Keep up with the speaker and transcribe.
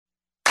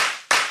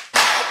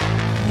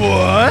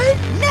What?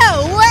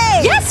 No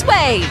way! Yes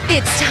way!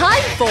 It's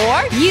time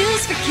for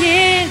News for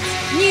Kids!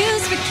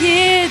 News for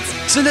Kids!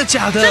 真的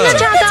假的？真的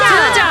假的？真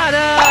的假的？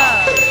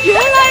原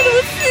来如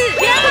此！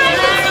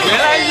原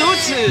来如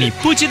此！你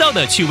不知道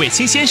的趣味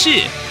新鲜事。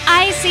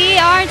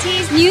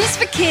ICRT's News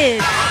for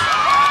Kids!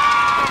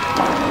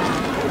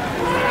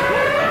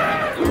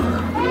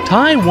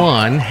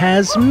 Taiwan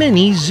has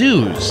many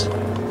zoos.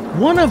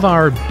 One of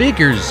our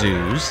bigger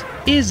zoos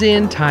is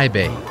in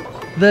Taipei,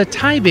 the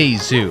Taipei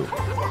Zoo,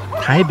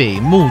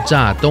 Taipei 木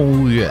栅动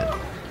物园.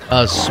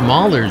 A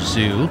smaller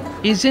zoo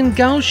is in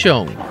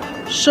Kaohsiung,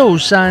 寿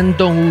山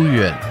动物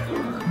园.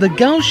 The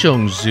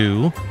Kaohsiung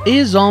Zoo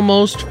is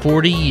almost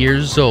 40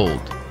 years old.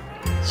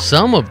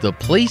 Some of the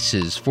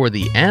places for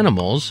the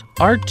animals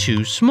are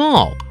too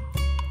small.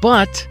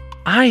 But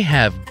I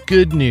have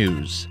good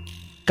news.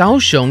 高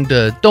雄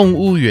的动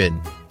物园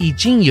已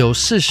经有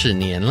40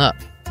年了，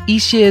一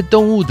些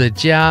动物的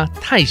家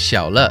太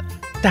小了，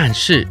但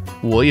是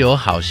我有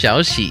好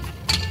消息。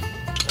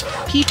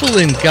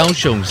People in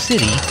Kaohsiung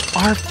City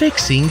are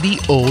fixing the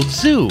old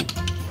zoo.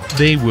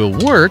 They will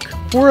work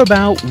for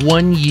about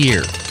 1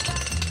 year.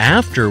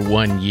 After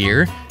 1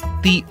 year,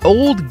 the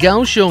old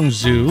Kaohsiung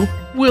Zoo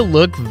will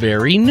look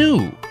very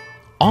new.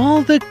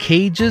 All the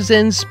cages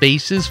and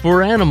spaces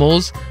for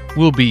animals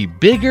will be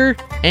bigger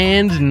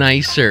and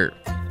nicer.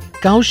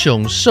 高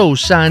雄寿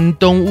山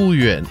动物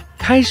园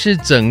开始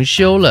整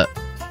修了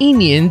，1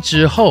年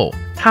之后，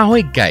它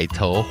会改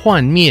头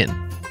换面，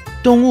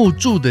动物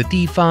住的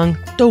地方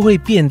都会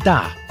变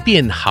大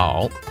变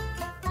好。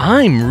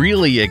I'm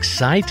really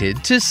excited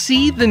to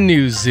see the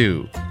new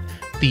zoo.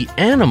 The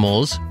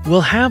animals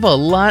will have a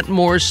lot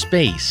more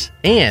space,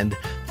 and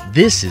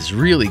this is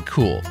really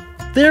cool.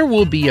 There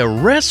will be a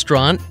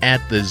restaurant at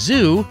the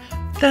zoo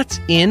that's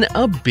in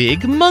a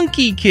big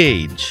monkey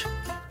cage.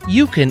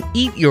 You can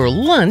eat your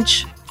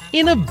lunch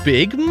in a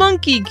big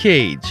monkey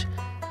cage.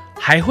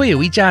 还会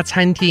有一家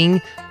餐厅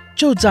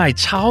就在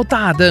超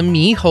大的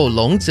猕猴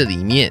笼子里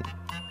面，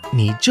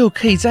你就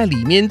可以在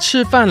里面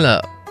吃饭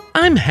了。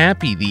I'm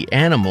happy the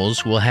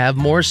animals will have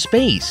more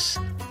space.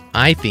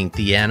 I think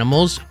the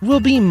animals will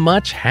be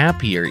much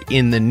happier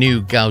in the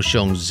new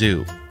Kaohsiung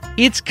Zoo.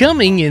 It's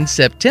coming in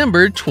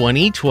September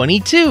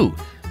 2022.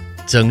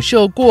 整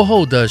修过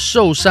后的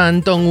寿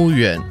山动物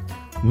园，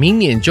明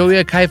年9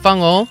月开放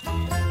哦。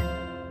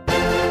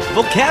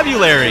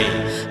Vocabulary.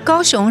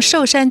 高雄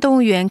寿山动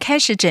物园开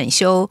始整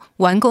修，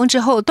完工之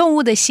后，动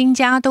物的新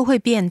家都会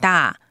变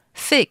大。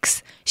Fix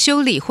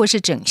修理或是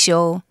整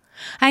修。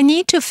I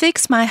need to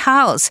fix my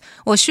house.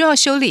 我需要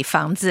修理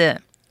房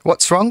子。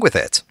What's wrong with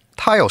it?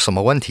 它有什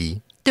么问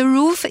题？ The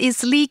roof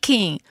is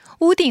leaking.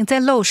 屋顶在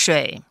漏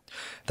水。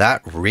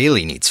That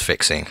really needs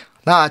fixing.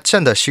 那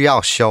真的需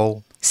要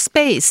修。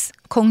Space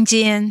空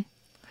间。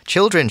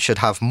Children should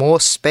have more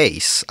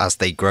space as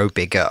they grow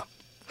bigger.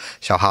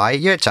 小孩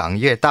越长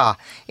越大，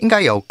应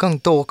该有更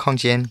多空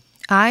间。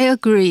I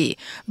agree,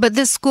 but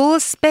the school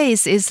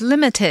space is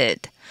limited.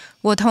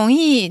 我同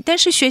意，但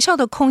是学校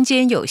的空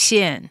间有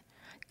限。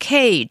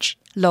Cage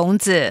笼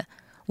子。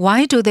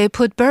Why do they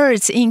put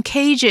birds in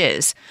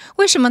cages?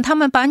 为什么他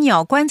们把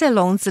鸟关在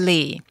笼子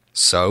里？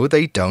 So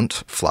they don't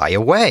fly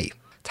away.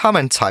 他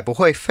们才不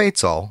会飞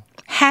走。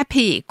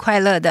Happy 快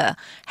乐的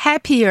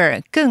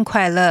Happier 更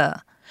快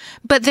乐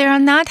But they are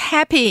not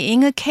happy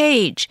in a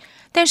cage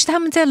但是他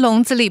们在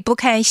笼子里不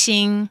开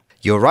心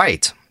You're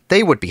right.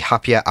 They would be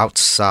happier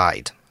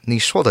outside. 你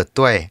说的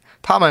对，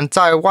他们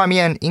在外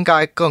面应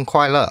该更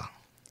快乐。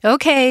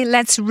Okay,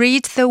 let's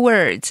read the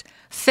words.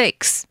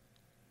 Fix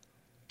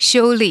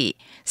修理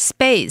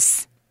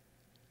Space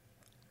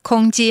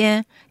空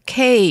间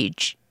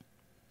Cage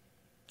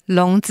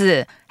笼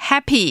子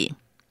Happy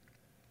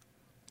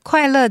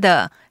快乐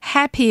的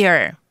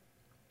Happier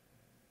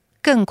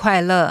更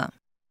快乐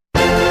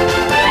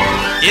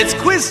It's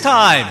quiz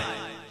time.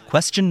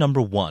 Question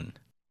number 1.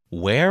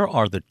 Where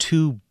are the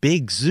 2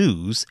 big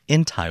zoos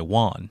in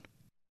Taiwan?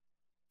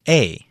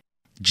 A.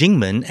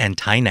 Jingmen and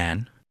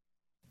Tainan.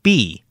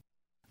 B.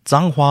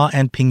 Changhua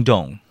and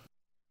Pingdong.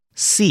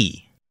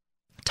 C.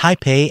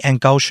 Taipei and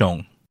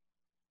Kaohsiung.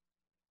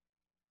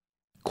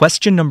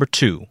 Question number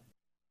 2.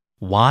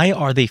 Why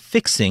are they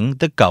fixing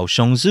the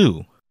Kaohsiung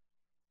Zoo?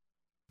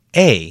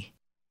 A.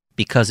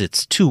 Because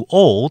it's too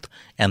old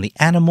and the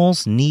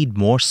animals need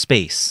more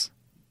space.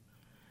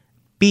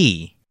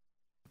 B.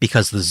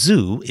 Because the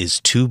zoo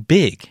is too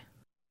big.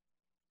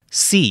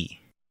 C.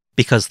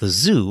 Because the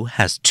zoo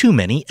has too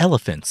many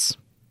elephants.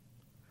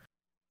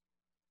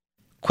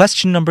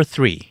 Question number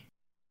 3.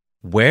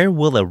 Where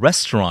will a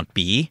restaurant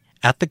be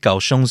at the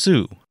Kaohsiung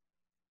Zoo?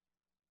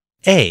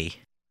 A.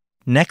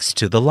 Next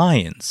to the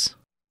lions.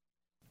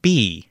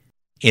 B.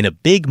 In a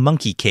big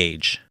monkey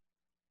cage.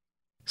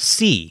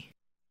 C.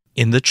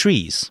 In the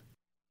trees.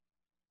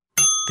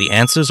 The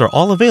answers are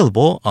all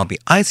available on the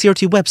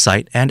ICRT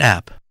website and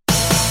app.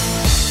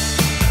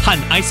 和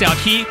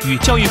ICRT 与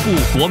教育部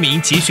国民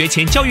及学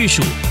前教育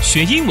署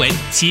学英文，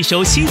吸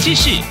收新知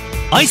识。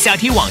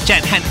ICRT 网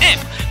站和 App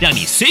让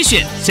你随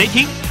选随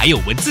听，还有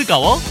文字稿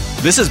哦。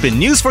This has been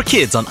News for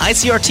Kids on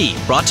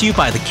ICRT, brought to you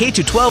by the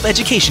K-12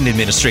 Education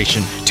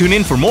Administration. Tune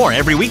in for more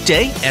every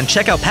weekday and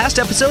check out past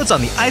episodes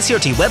on the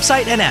ICRT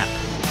website and app.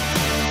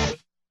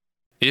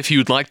 If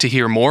you'd like to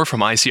hear more from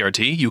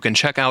ICRT, you can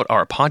check out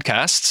our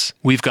podcasts.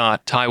 We've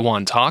got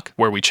Taiwan Talk,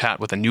 where we chat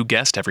with a new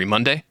guest every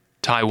Monday.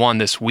 Taiwan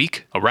This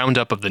Week, a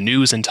roundup of the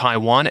news in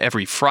Taiwan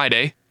every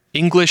Friday.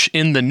 English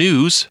in the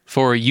News,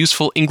 for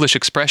useful English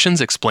expressions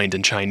explained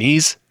in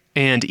Chinese.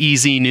 And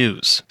EZ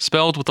News,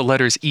 spelled with the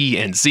letters E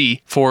and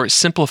Z, for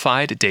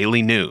simplified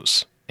daily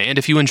news. And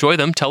if you enjoy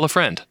them, tell a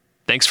friend.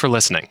 Thanks for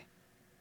listening.